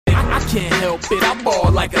can't help it, I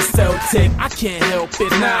ball like a Celtic. I can't help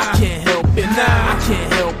it, nah, I can't help it, nah, I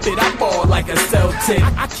can't help it, I ball like a Celtic.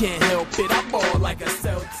 I can't help it, I ball like a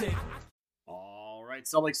Celtic. All right,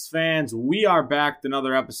 Celtics fans, we are back with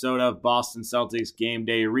another episode of Boston Celtics Game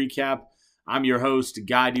Day Recap. I'm your host,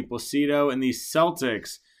 Guy DiPlacido, and the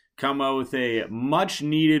Celtics come out with a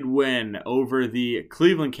much-needed win over the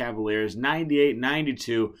Cleveland Cavaliers,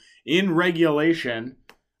 98-92 in regulation.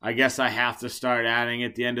 I guess I have to start adding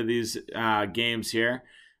at the end of these games here.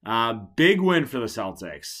 Big win for the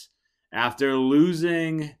Celtics. After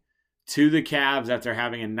losing to the Cavs after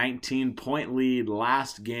having a 19-point lead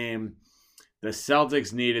last game, the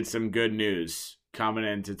Celtics needed some good news coming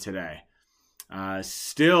into today.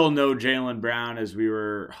 Still no Jaylen Brown as we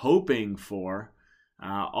were hoping for,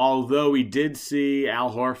 although we did see Al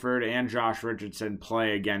Horford and Josh Richardson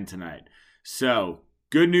play again tonight. So,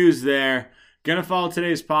 good news there. Gonna follow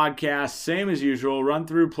today's podcast, same as usual, run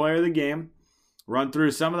through player of the game, run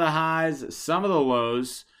through some of the highs, some of the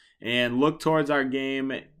lows, and look towards our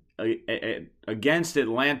game against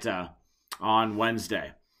Atlanta on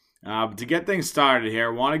Wednesday. To get things started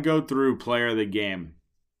here, I want to go through player of the game.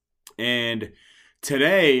 And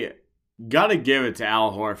today, got to give it to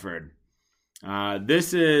Al Horford.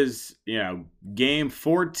 This is, game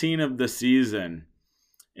 14 of the season,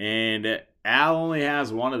 and Al only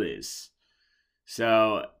has one of these.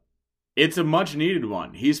 So it's a much-needed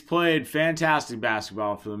one. He's played fantastic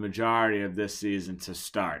basketball for the majority of this season to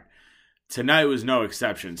start. Tonight was no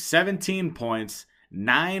exception. 17 points,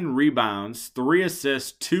 9 rebounds, 3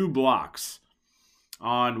 assists, 2 blocks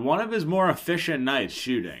on one of his more efficient nights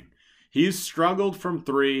shooting. He's struggled from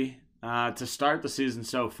 3 to start the season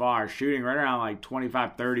so far, shooting right around like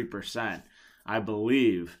 25-30%, I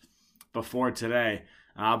believe, before today.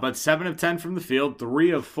 But 7 of 10 from the field,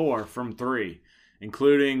 3 of 4 from 3.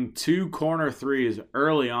 Including 2 corner threes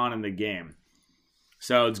early on in the game.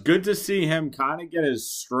 So it's good to see him kind of get his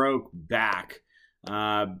stroke back,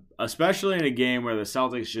 especially in a game where the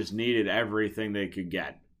Celtics just needed everything they could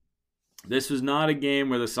get. This was not a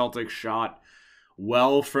game where the Celtics shot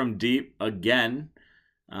well from deep again,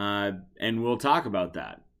 and we'll talk about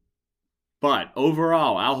that. But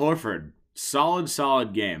overall, Al Horford,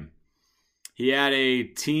 solid game. He had a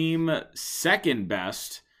team second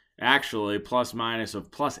best, actually, plus-minus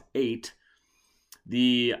of +8.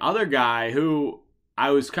 The other guy who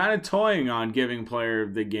I was kind of toying on giving player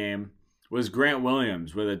of the game was Grant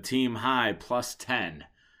Williams with a team high +10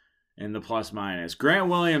 in the plus-minus. Grant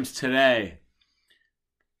Williams today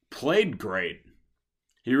played great.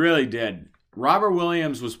 He really did. Robert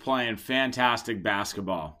Williams was playing fantastic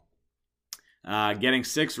basketball. Getting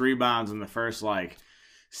 6 rebounds in the first,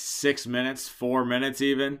 6 minutes, 4 minutes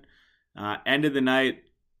even. Ended the night,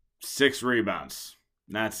 6 rebounds.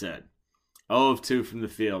 That's it. 0 of 2 from the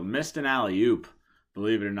field. Missed an alley-oop,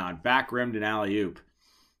 believe it or not. Back-rimmed an alley-oop.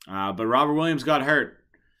 But Robert Williams got hurt.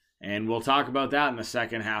 And we'll talk about that in the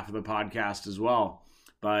second half of the podcast as well.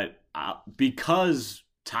 But because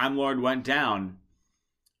Timelord went down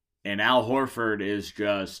and Al Horford is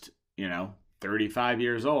just, 35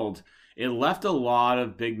 years old, it left a lot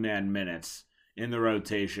of big man minutes in the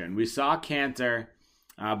rotation. We saw Cantor,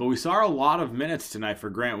 but we saw a lot of minutes tonight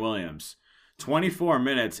for Grant Williams. 24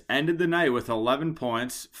 minutes, ended the night with 11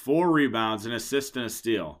 points, 4 rebounds, an assist and a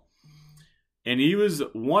steal. And he was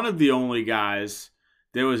one of the only guys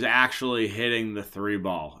that was actually hitting the 3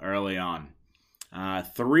 ball early on.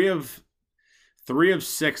 3 of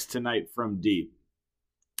 6 tonight from deep.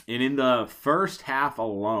 And in the first half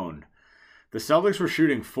alone, the Celtics were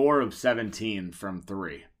shooting 4 of 17 from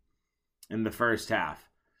 3 in the first half.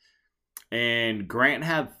 And Grant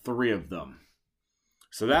had 3 of them.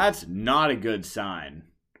 So that's not a good sign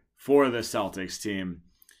for the Celtics team.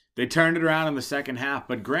 They turned it around in the second half,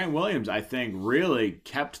 but Grant Williams, I think, really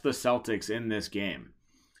kept the Celtics in this game.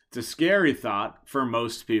 It's a scary thought for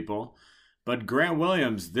most people, but Grant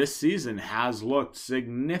Williams this season has looked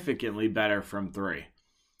significantly better from 3.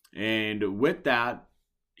 And with that,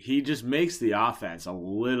 he just makes the offense a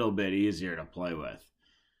little bit easier to play with.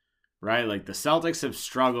 Right? The Celtics have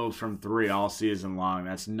struggled from 3 all season long.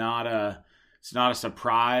 It's not a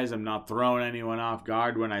surprise. I'm not throwing anyone off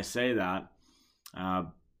guard when I say that.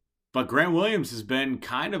 But Grant Williams has been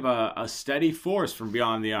kind of a steady force from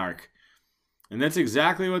beyond the arc. And that's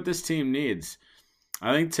exactly what this team needs.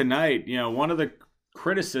 I think tonight, one of the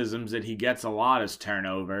criticisms that he gets a lot is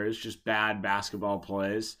turnovers, just bad basketball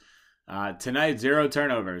plays. Tonight, 0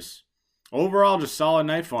 turnovers. Overall, just solid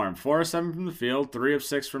night for him. 4 of 7 from the field, 3 of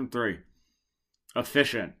 6 from 3.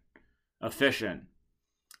 Efficient.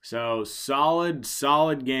 So,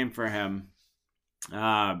 solid game for him.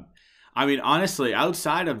 Honestly,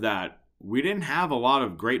 outside of that, we didn't have a lot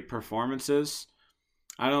of great performances,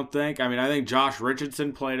 I don't think. I mean, I think Josh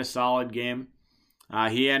Richardson played a solid game.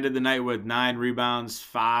 He ended the night with 9 points,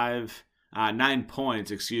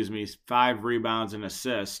 5 rebounds and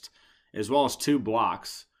assist, as well as 2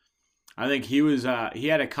 blocks. I think he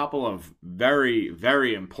had a couple of very,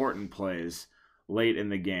 very important plays late in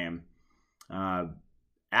the game.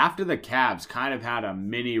 After the Cavs kind of had a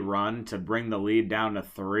mini run to bring the lead down to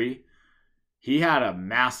 3, he had a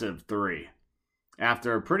massive 3.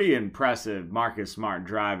 After a pretty impressive Marcus Smart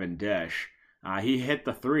drive and dish, he hit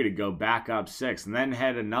the 3 to go back up 6, and then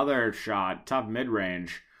had another shot, tough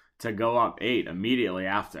mid-range, to go up 8 immediately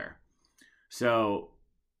after. So,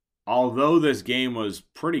 although this game was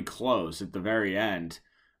pretty close at the very end,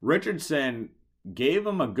 Richardson gave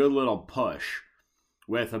him a good little push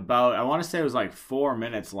with about, I want to say it was like 4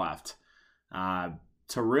 minutes left,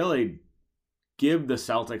 to really give the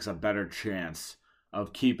Celtics a better chance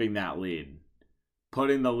of keeping that lead,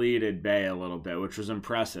 putting the lead at bay a little bit, which was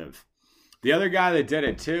impressive. The other guy that did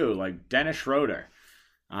it too, like Dennis Schroeder,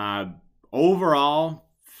 overall,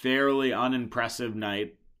 fairly unimpressive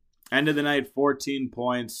night. Ended the night 14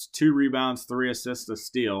 points, 2 rebounds, 3 assists, a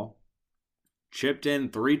steal. Chipped in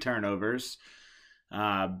 3 turnovers,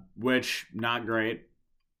 which not great.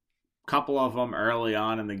 Couple of them early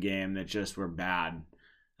on in the game that just were bad.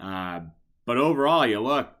 But overall, you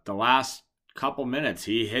look, the last couple minutes,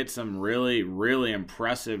 he hit some really, really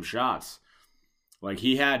impressive shots. Like,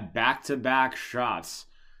 he had back-to-back shots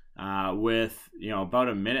with, about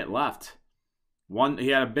a minute left. He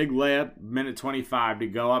had a big layup, minute 25 to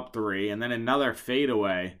go up 3, and then another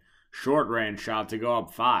fadeaway short-range shot to go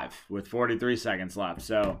up 5 with 43 seconds left.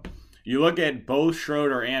 So you look at both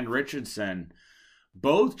Schroeder and Richardson,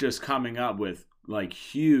 both just coming up with like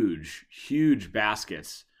huge, huge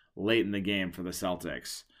baskets late in the game for the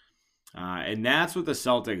Celtics. And that's what the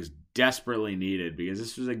Celtics desperately needed, because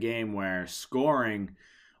this was a game where scoring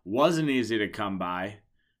wasn't easy to come by.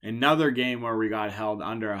 Another game where we got held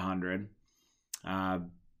under 100.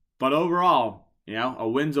 But overall, a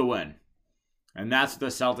win's a win. And that's what the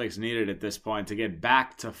Celtics needed at this point to get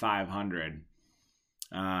back to 500.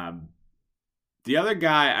 The other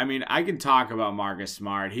guy, I mean, I can talk about Marcus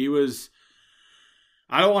Smart. He was,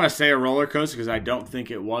 I don't want to say a roller coaster because I don't think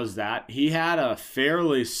it was that. He had a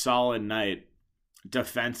fairly solid night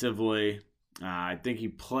defensively. I think he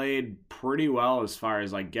played pretty well as far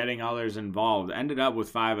as like getting others involved. Ended up with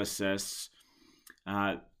 5 assists.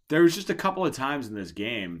 There was just a couple of times in this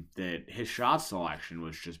game that his shot selection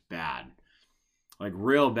was just bad. Like,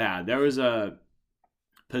 real bad. There was a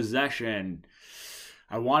possession,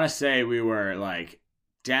 I want to say we were like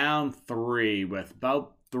down 3 with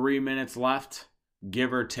about 3 minutes left,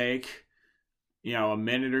 give or take, a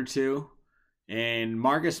minute or two. And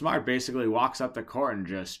Marcus Smart basically walks up the court and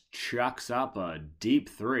just chucks up a deep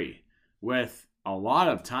 3 with a lot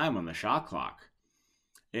of time on the shot clock.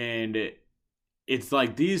 And it's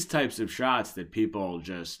like these types of shots that people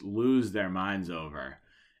just lose their minds over.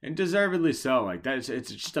 And deservedly so. Like, it's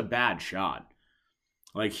just a bad shot.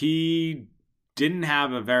 Like, he didn't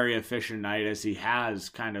have a very efficient night as he has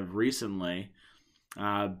kind of recently.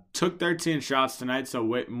 Took 13 shots tonight,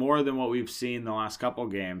 so more than what we've seen the last couple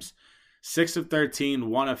games. 6 of 13,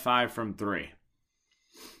 1 of 5 from 3.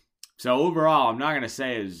 So overall, I'm not going to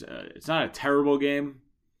say it's not a terrible game,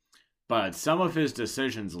 but some of his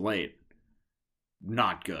decisions late,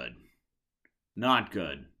 not good. Not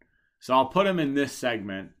good. So I'll put him in this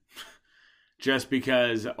segment just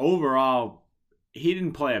because overall, he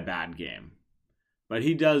didn't play a bad game. But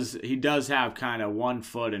he does have kind of one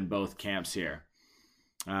foot in both camps here.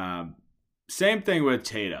 Same thing with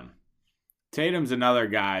Tatum. Tatum's another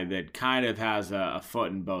guy that kind of has a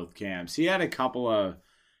foot in both camps. He had a couple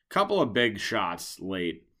of big shots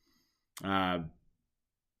late.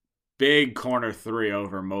 Big corner 3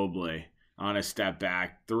 over Mobley on a step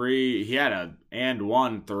back. 3, he had a and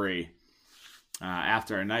 1 3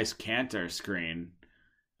 after a nice Cantor screen.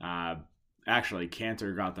 Actually,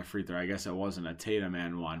 Cantor got the free throw. I guess it wasn't a Tatum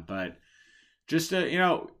and 1, but just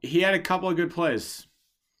he had a couple of good plays.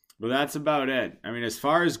 But that's about it. I mean, as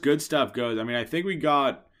far as good stuff goes, I mean, I think we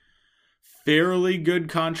got fairly good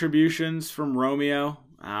contributions from Romeo.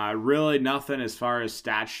 Really nothing as far as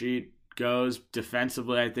stat sheet goes.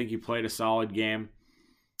 Defensively, I think he played a solid game.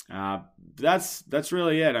 That's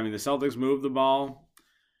really it. I mean, the Celtics moved the ball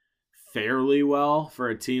fairly well for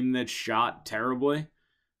a team that shot terribly.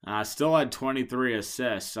 Still had 23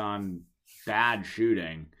 assists on bad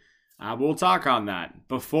shooting. We'll talk on that.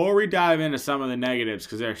 Before we dive into some of the negatives,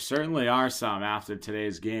 because there certainly are some after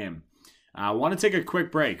today's game, I want to take a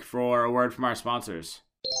quick break for a word from our sponsors.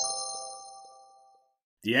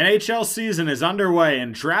 The NHL season is underway,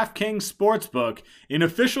 and DraftKings Sportsbook, an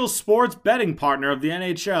official sports betting partner of the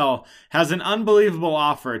NHL, has an unbelievable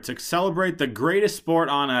offer to celebrate the greatest sport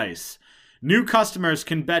on ice. New customers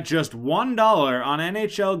can bet just $1 on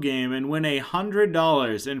NHL game and win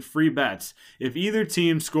 $100 in free bets if either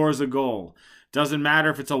team scores a goal. Doesn't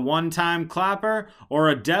matter if it's a one-time clapper or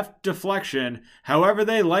a deft deflection, however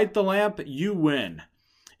they light the lamp, you win.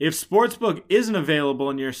 If Sportsbook isn't available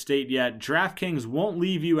in your state yet, DraftKings won't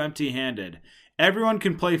leave you empty-handed. Everyone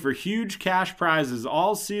can play for huge cash prizes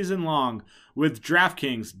all season long with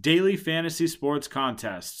DraftKings daily fantasy sports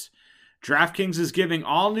contests. DraftKings is giving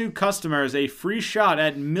all new customers a free shot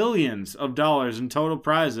at millions of dollars in total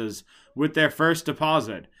prizes with their first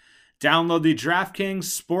deposit. Download the DraftKings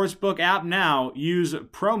Sportsbook app now. Use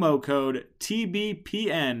promo code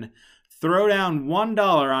TBPN. Throw down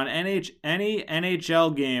 $1 on any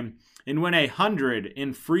NHL game and win $100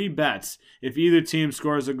 in free bets if either team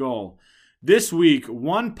scores a goal. This week,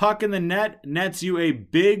 one puck in the net nets you a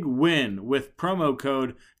big win with promo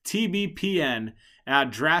code TBPN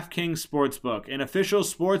at DraftKings Sportsbook, an official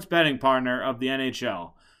sports betting partner of the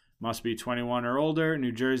NHL. Must be 21 or older,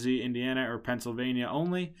 New Jersey, Indiana, or Pennsylvania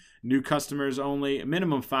only. New customers only.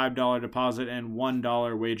 Minimum $5 deposit and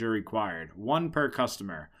 $1 wager required. One per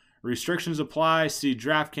customer. Restrictions apply. See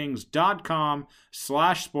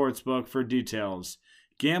DraftKings.com/sportsbook for details.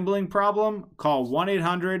 Gambling problem? Call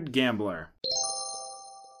 1-800-GAMBLER.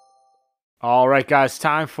 All right, guys,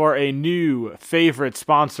 time for a new favorite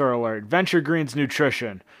sponsor alert, Venture Greens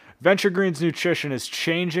Nutrition. Venture Greens Nutrition is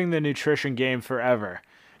changing the nutrition game forever.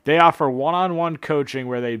 They offer one-on-one coaching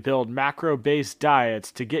where they build macro-based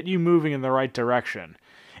diets to get you moving in the right direction.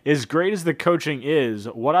 As great as the coaching is,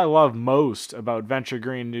 what I love most about Venture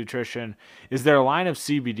Green Nutrition is their line of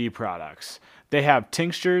CBD products. They have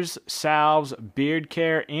tinctures, salves, beard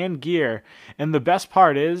care, and gear, and the best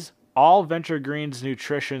part is, all Venture Greens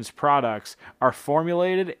Nutrition's products are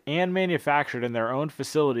formulated and manufactured in their own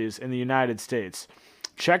facilities in the United States.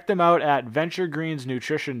 Check them out at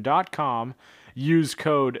venturegreensnutrition.com. Use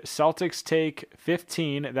code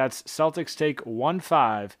CelticsTake15, that's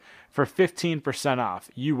CelticsTake15, for 15% off.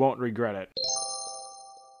 You won't regret it.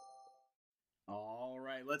 All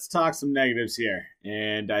right, let's talk some negatives here.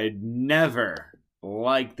 And I never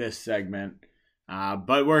like this segment,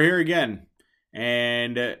 but we're here again.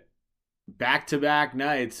 And back-to-back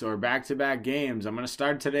nights or back-to-back games, I'm going to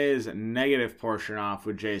start today's negative portion off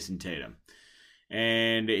with Jason Tatum.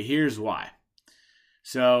 And here's why.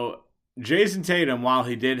 So Jason Tatum, while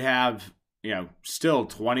he did have, still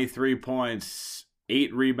 23 points,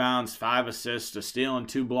 8 rebounds, 5 assists, a steal, and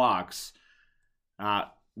 2 blocks,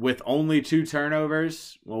 with only 2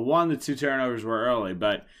 turnovers. Well, the 2 turnovers were early,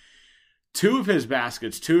 but 2 of his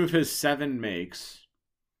baskets, 2 of his 7 makes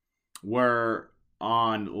were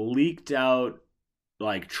on leaked out,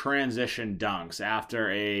 transition dunks after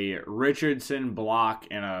a Richardson block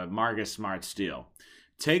and a Marcus Smart steal.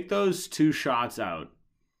 Take those 2 shots out.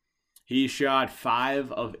 He shot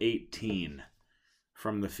 5 of 18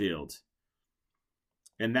 from the field.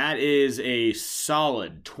 And that is a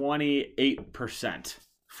solid 28%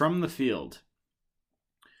 from the field.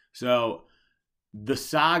 So the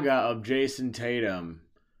saga of Jason Tatum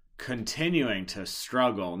continuing to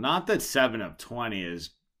struggle, not that 7 of 20 is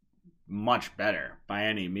much better by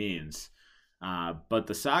any means, but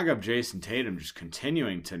the saga of Jason Tatum just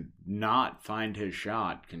continuing to not find his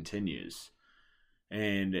shot continues.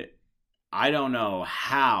 And I don't know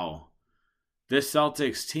how this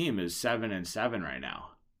Celtics team is 7-7 right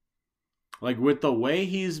now. With the way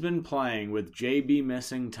he's been playing, with JB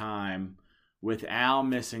missing time, with Al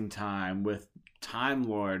missing time, with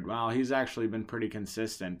Timelord, well, he's actually been pretty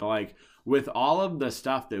consistent. But with all of the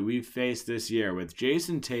stuff that we've faced this year, with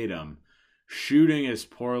Jason Tatum shooting as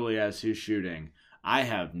poorly as he's shooting, I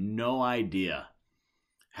have no idea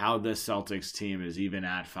how this Celtics team is even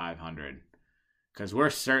at 500. Because we're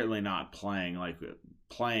certainly not playing like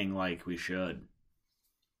we should.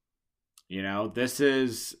 This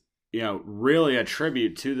is, really a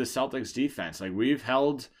tribute to the Celtics defense. We've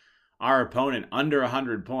held our opponent under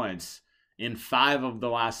 100 points in 5 of the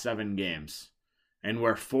last 7 games. And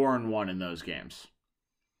we're 4-1 in those games.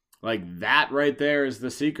 That right there is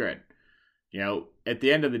the secret. At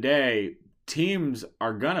the end of the day, teams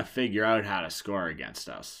are going to figure out how to score against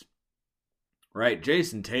us. Right?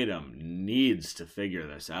 Jason Tatum needs to figure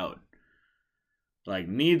this out.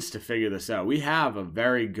 Needs to figure this out. We have a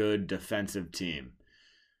very good defensive team.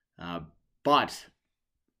 But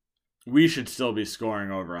we should still be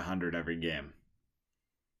scoring over 100 every game.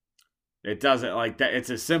 It doesn't, it's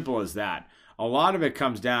as simple as that. a lot of it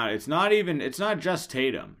comes down. It's not just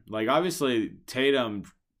Tatum. Like, obviously, Tatum,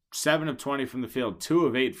 7 of 20 from the field, 2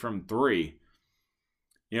 of 8 from 3.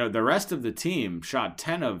 You know, the rest of the team shot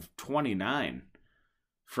 10 of 29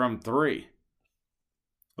 from 3.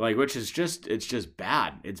 Like, which is it's just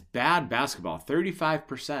bad. It's bad basketball.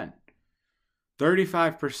 35%.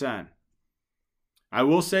 35%. I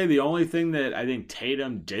will say the only thing that I think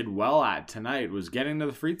Tatum did well at tonight was getting to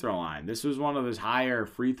the free throw line. This was one of his higher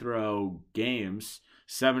free throw games,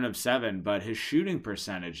 7 of 7, but his shooting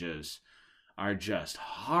percentages are just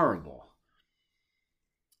horrible.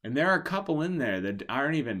 And there are a couple in there that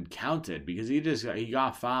aren't even counted because he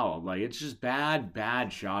got fouled. Like, it's just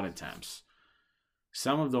bad shot attempts.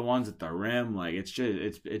 Some of the ones at the rim, like,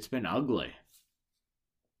 it's been ugly.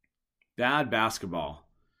 Bad basketball.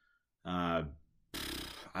 I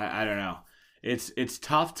don't know. It's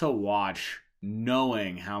tough to watch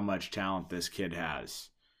knowing how much talent this kid has.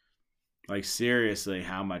 Like, seriously,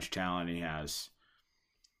 how much talent he has.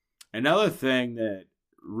 Another thing that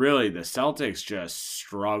really the Celtics just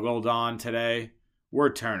struggled on today were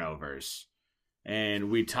turnovers. And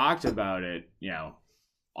we talked about it,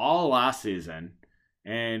 all last season,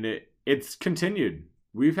 and it's continued.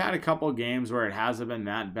 We've had a couple games where it hasn't been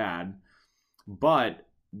that bad, but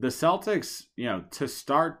the Celtics, to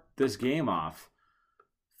start this game off,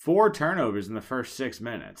 4 turnovers in the first 6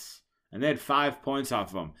 minutes, and they had 5 points off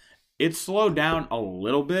of them. It slowed down a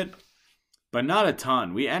little bit, but not a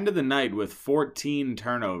ton. We ended the night with 14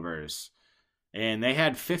 turnovers, and they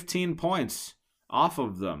had 15 points off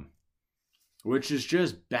of them, which is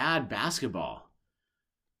just bad basketball.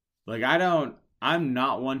 Like, I'm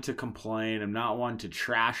not one to complain. I'm not one to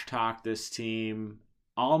trash talk this team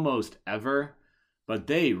almost ever, but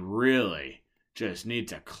they really just need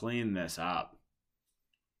to clean this up.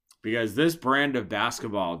 Because this brand of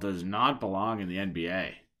basketball does not belong in the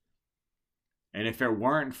NBA. And if it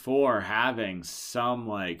weren't for having some,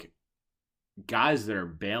 guys that are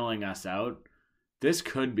bailing us out, this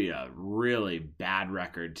could be a really bad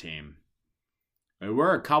record team. I mean,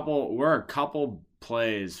 we're a couple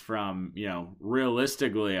plays from,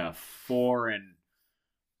 realistically a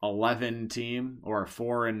 4-11 team or a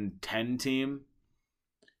 4-10 team.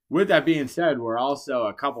 With that being said, we're also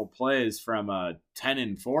a couple plays from a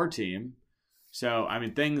 10-4 team. So, I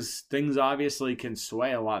mean, things obviously can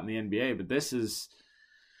sway a lot in the NBA, but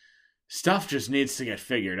stuff just needs to get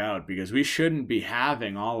figured out because we shouldn't be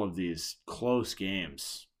having all of these close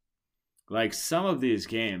games. Like, some of these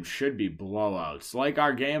games should be blowouts, like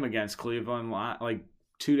our game against Cleveland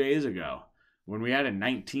 2 days ago when we had a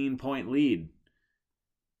 19-point lead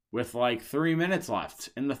with 3 minutes left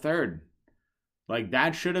in the third. Like,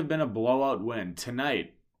 that should have been a blowout win.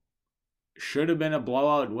 Tonight should have been a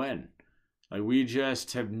blowout win. Like, we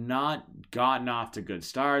just have not gotten off to good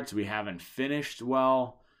starts. We haven't finished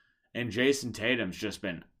well. And Jason Tatum's just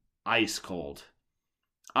been ice cold.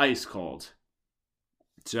 Ice cold.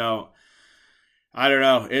 So, I don't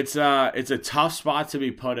know. It's a tough spot to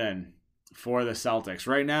be put in for the Celtics.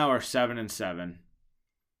 Right now, we're 7-7.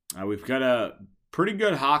 We've got a pretty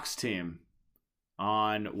good Hawks team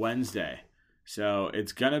on Wednesday. So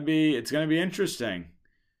it's gonna be interesting,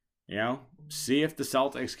 see if the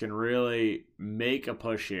Celtics can really make a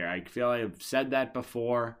push here. I feel like I've said that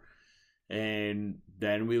before, and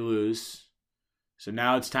then we lose. So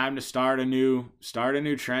now it's time to start a new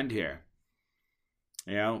trend here.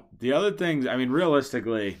 The other things, I mean,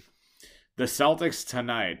 realistically, the Celtics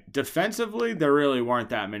tonight, defensively, there really weren't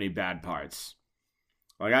that many bad parts.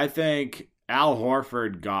 Like, I think Al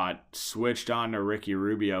Horford got switched on to Ricky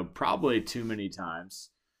Rubio probably too many times.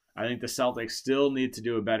 I think the Celtics still need to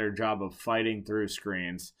do a better job of fighting through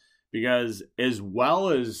screens because as well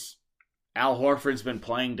as Al Horford's been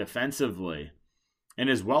playing defensively and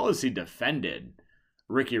as well as he defended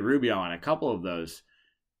Ricky Rubio on a couple of those,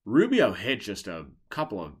 Rubio hit just a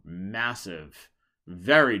couple of massive,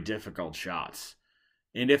 very difficult shots.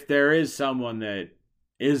 And if there is someone that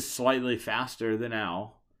is slightly faster than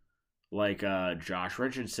Al, like Josh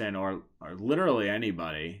Richardson or literally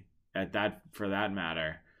anybody for that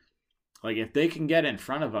matter, like, if they can get in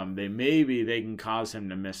front of him, they can cause him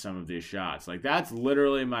to miss some of these shots. Like, that's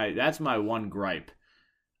literally my one gripe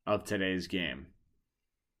of today's game.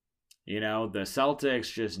 The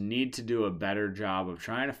Celtics just need to do a better job of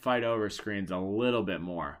trying to fight over screens a little bit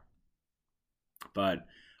more. But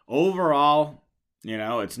overall,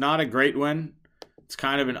 it's not a great win. It's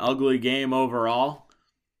kind of an ugly game overall.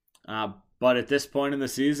 But at this point in the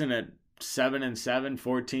season, at 7-7,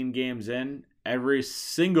 14 games in, every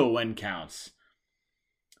single win counts.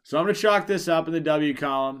 So I'm going to chalk this up in the W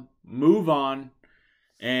column, move on,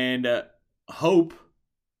 and hope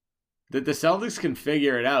that the Celtics can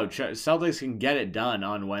figure it out. Celtics can get it done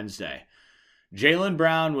on Wednesday. Jaylen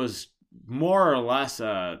Brown was more or less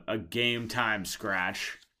a game time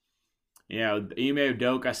scratch. You know, Ime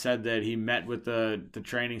Udoka said that he met with the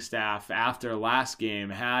training staff after last game,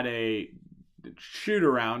 had a shoot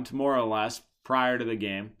around more or less prior to the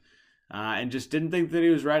game, and just didn't think that he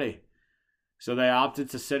was ready. So they opted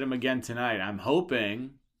to sit him again tonight. I'm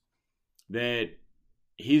hoping that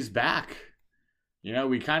he's back. You know,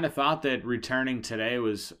 we kind of thought that returning today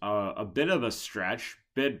was a bit of a stretch,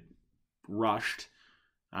 bit rushed.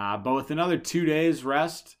 But with another 2 days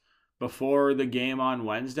rest before the game on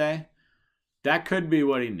Wednesday, that could be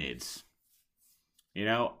what he needs. You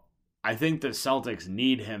know, I think the Celtics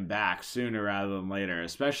need him back sooner rather than later,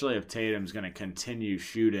 especially if Tatum's going to continue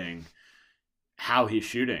shooting how he's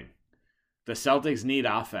shooting. The Celtics need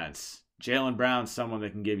offense. Jaylen Brown's someone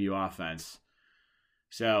that can give you offense.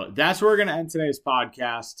 So that's where we're going to end today's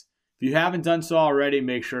podcast. If you haven't done so already,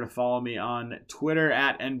 make sure to follow me on Twitter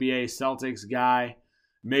at NBA Celtics Guy.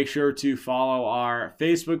 Make sure to follow our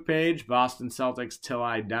Facebook page, Boston Celtics Till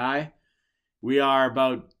I Die. We are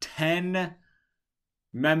about 10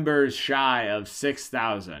 members shy of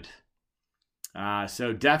 6,000.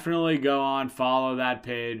 So definitely go on, follow that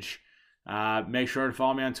page. Make sure to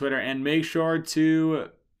follow me on Twitter, and make sure to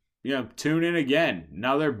tune in again.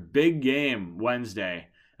 Another big game Wednesday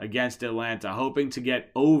against Atlanta, hoping to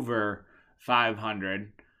get over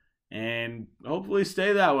 500 and hopefully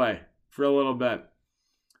stay that way for a little bit.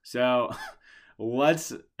 So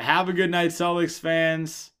let's have a good night, Celtics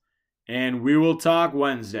fans. And we will talk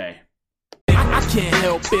Wednesday. I can't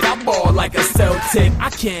help it, I ball like a Celtic. I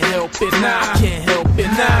can't help it, I can't help it,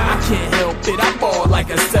 I can't help it, I ball like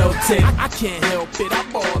a Celtic. I can't help it,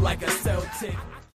 I ball like a Celtic.